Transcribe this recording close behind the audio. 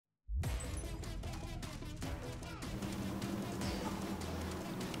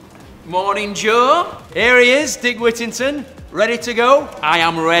Morning, Joe. Here he is, Dick Whittington. Ready to go? I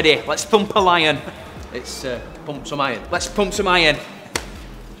am ready. Let's pump a lion. Let's pump some iron. Let's pump some iron.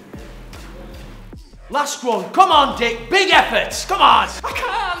 Last one. Come on, Dick. Big efforts. Come on. I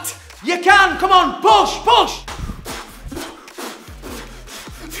can't. You can. Come on. Push, push.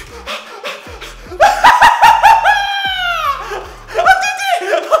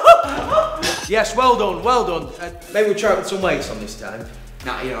 Yes, well done, well done. Maybe we'll try it with some weights on this time.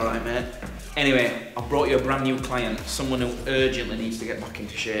 Nah, you're alright, mate. Anyway, I've brought you a brand new client, someone who urgently needs to get back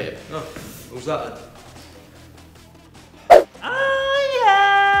into shape. Oh, who's that then? Oh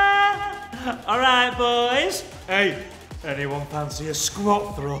yeah! Alright, boys. Hey, anyone fancy a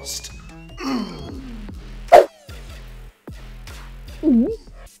squat thrust?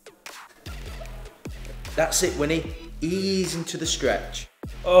 That's it, Winnie. Ease into the stretch.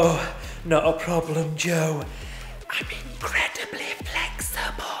 Oh, not a problem, Joe. I'm incredibly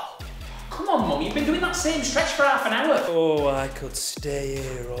flexible. Come on, Mum, you've been doing that same stretch for half an hour. Oh, I could stay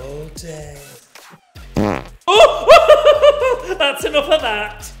here all day. Oh! That's enough of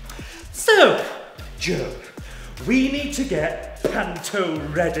that. So, Joe, we need to get Panto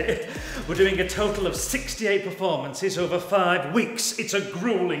ready. We're doing a total of 68 performances over 5 weeks. It's a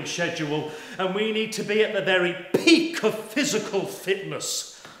grueling schedule, and we need to be at the very peak of physical fitness.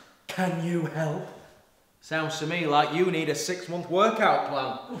 Can you help? Sounds to me like you need a 6-month workout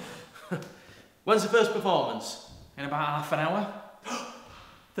plan. When's the first performance? In about half an hour.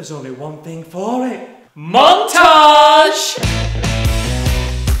 There's only one thing for it. Montage!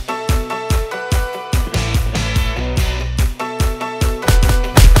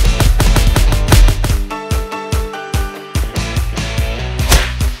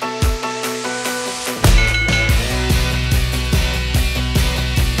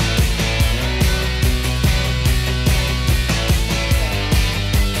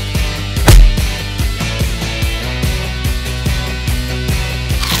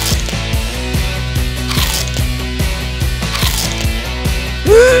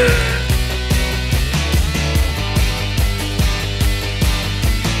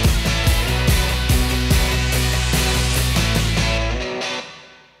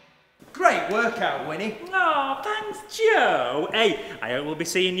 Great workout, Winnie. Oh, thanks, Joe. Hey, I hope we'll be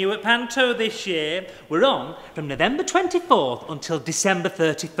seeing you at Panto this year. We're on from November 24th until December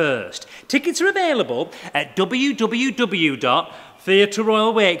 31st. Tickets are available at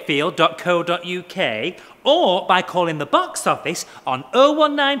www.theatreroyalwakefield.co.uk or by calling the box office on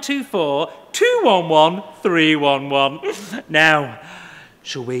 01924 211 311. Now,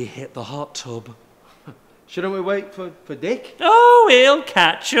 shall we hit the hot tub? Shouldn't we wait for Dick? Oh, he'll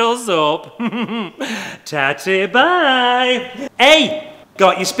catch us up. Tatty bye. Hey,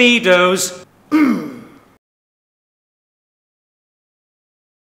 got your speedos? Can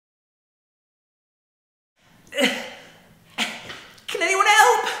anyone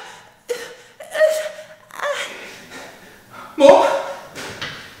help? Mum?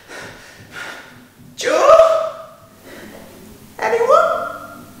 Joe? Anyone?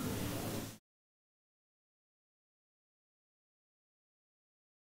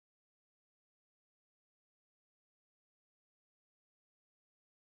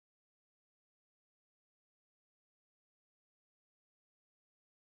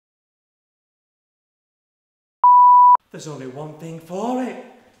 There's only one thing for it.